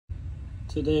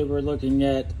Today we're looking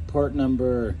at part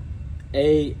number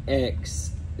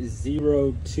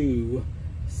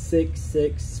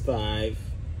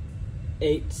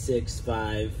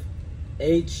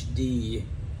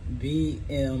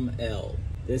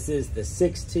This is the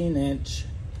 16-inch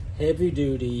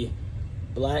heavy-duty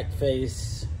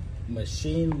black-face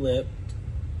machine-lipped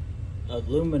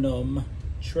aluminum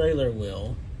trailer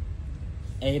wheel,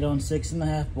 8 on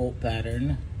 6.5 bolt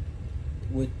pattern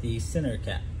with the center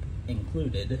cap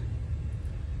included.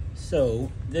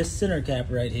 So this center cap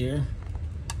right here,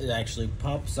 it actually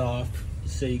pops off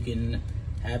so you can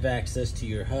have access to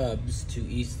your hubs to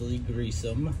easily grease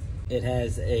them. It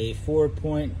has a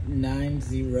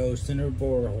 4.90 center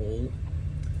borehole.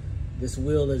 This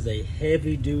wheel is a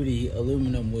heavy-duty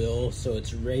aluminum wheel, so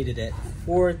it's rated at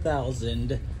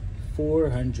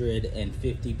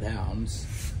 4,450 pounds.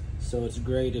 So it's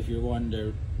great if you're wanting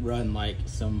to run like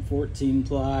some 14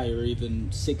 ply or even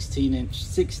 16-inch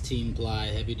 16 ply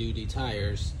heavy-duty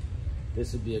tires.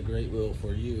 This would be a great wheel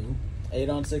for you. 8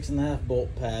 on 6.5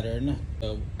 bolt pattern.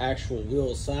 The actual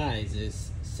wheel size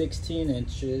is 16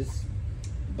 inches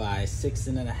by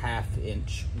 6.5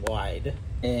 inch wide,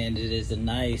 and it is a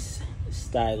nice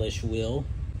stylish wheel.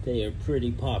 They are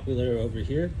pretty popular over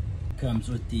here. Comes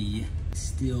with the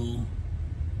steel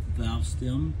valve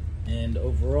stem, and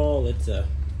overall it's a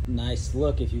nice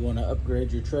look. If you want to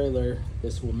upgrade your trailer,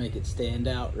 this will make it stand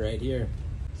out right here.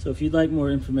 So if you'd like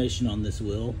more information on this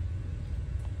wheel,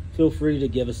 feel free to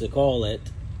give us a call at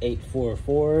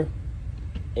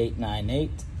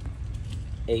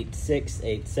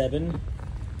 844-898-8687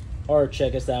 or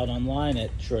check us out online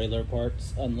at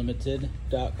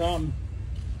trailerpartsunlimited.com.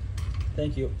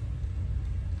 Thank you.